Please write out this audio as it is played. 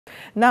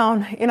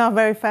Now, in our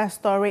very first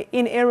story,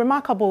 in a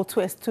remarkable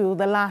twist to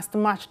the last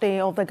match day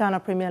of the Ghana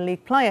Premier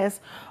League,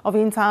 players of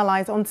Inter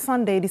Allies on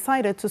Sunday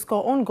decided to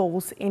score own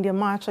goals in their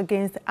match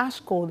against Ash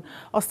Gold,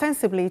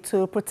 ostensibly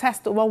to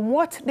protest over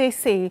what they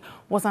say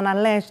was an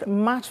alleged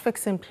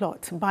match-fixing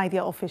plot by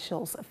their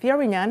officials.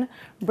 Thierry Nyan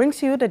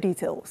brings you the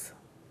details.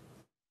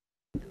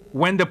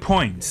 When the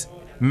points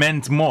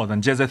meant more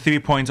than just the 3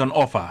 points on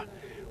offer,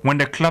 when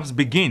the clubs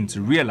begin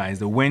to realize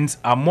the wins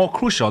are more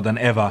crucial than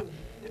ever,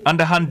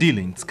 underhand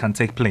dealings can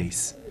take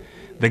place.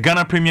 The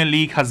Ghana Premier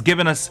League has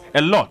given us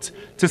a lot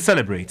to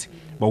celebrate,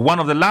 but one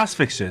of the last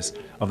fixtures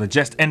of the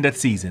just-ended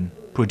season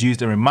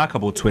produced a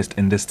remarkable twist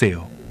in this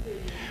tale.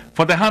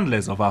 For the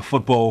handlers of our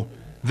football,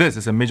 this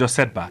is a major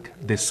setback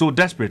they so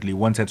desperately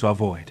wanted to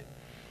avoid.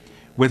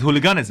 With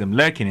hooliganism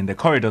lurking in the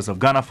corridors of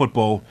Ghana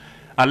football,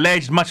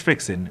 alleged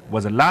match-fixing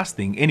was the last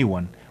thing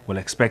anyone will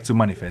expect to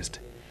manifest.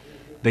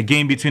 The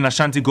game between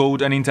Ashanti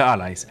Gold and Inter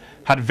Allies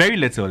had very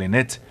little in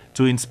it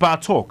to inspire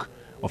talk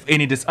of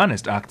any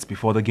dishonest acts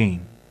before the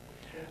game.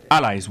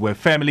 Allies were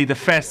firmly the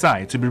first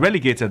side to be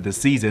relegated this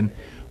season,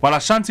 while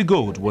Ashanti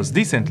Gold was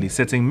decently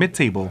sitting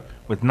mid-table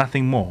with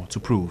nothing more to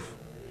prove.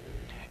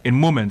 In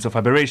moments of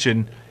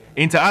aberration,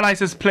 Inter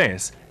Allies'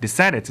 players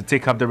decided to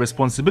take up the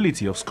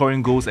responsibility of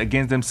scoring goals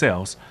against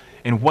themselves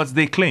in what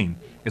they claim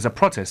is a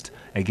protest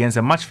against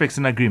a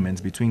match-fixing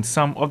agreement between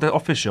some of the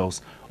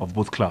officials of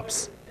both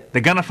clubs. The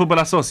Ghana Football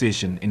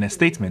Association, in a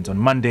statement on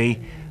Monday,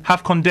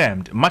 have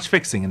condemned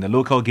match-fixing in the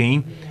local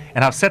game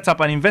and have set up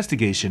an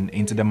investigation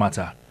into the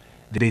matter.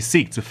 They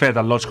seek to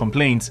further lodge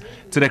complaints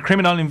to the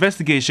Criminal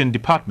Investigation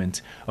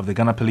Department of the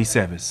Ghana Police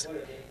Service.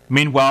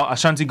 Meanwhile,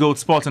 Ashanti Gold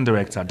Sporting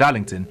Director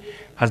Darlington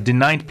has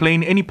denied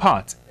playing any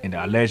part in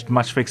the alleged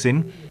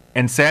match-fixing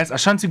and says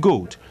Ashanti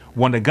Gold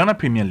won the Ghana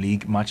Premier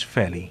League match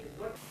fairly.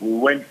 We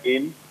went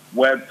in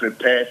well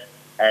prepared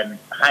and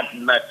had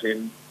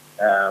nothing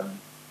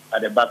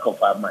at the back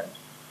of our minds.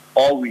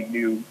 All we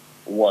knew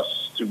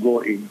was to go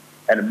in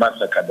and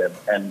massacre them,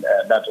 and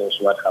that was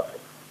what happened.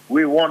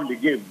 We won the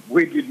game.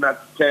 We did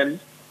not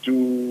tend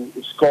to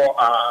score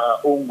our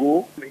own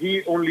goal.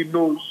 He only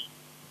knows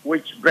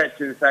which breast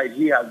inside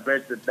he has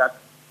breasted that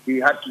he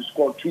had to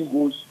score 2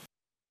 goals.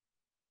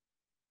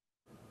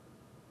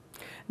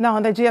 Now,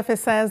 the GFA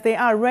says they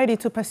are ready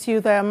to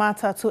pursue their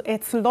matter to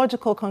its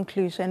logical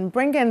conclusion,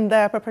 bringing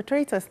their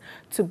perpetrators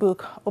to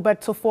book.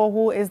 Obed Tofo,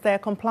 who is their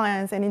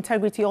compliance and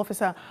integrity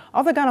officer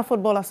of the Ghana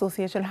Football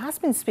Association, has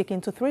been speaking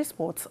to 3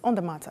 Sports on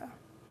the matter.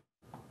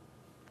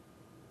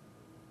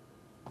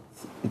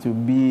 It will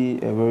be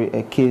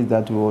a case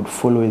that we would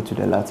follow it to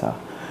the latter,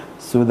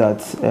 so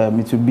that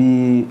it will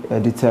be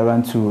a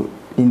deterrent to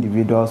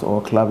individuals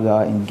or clubs that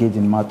are engaged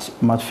in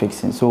match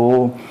fixing.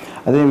 So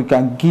I think we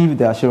can give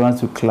the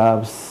assurance to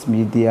clubs,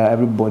 media,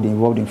 everybody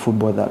involved in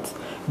football that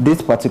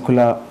this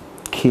particular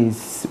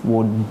case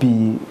would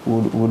be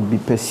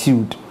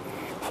pursued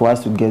for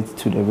us to get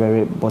to the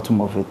very bottom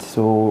of it.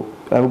 So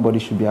everybody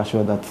should be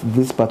assured that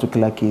this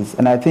particular case,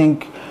 and I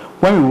think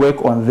when we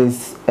work on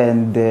this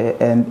and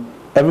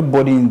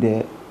everybody in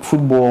the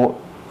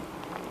football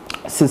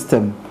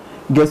system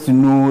gets to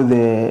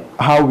know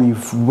how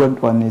we've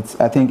worked on it,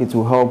 I think it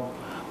will help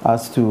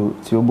us to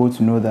be able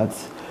to know that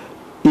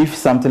if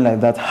something like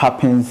that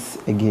happens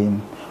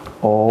again,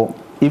 or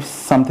if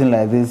something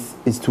like this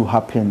is to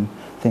happen,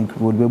 I think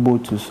we'll be able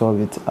to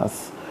solve it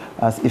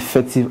as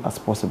effective as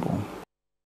possible.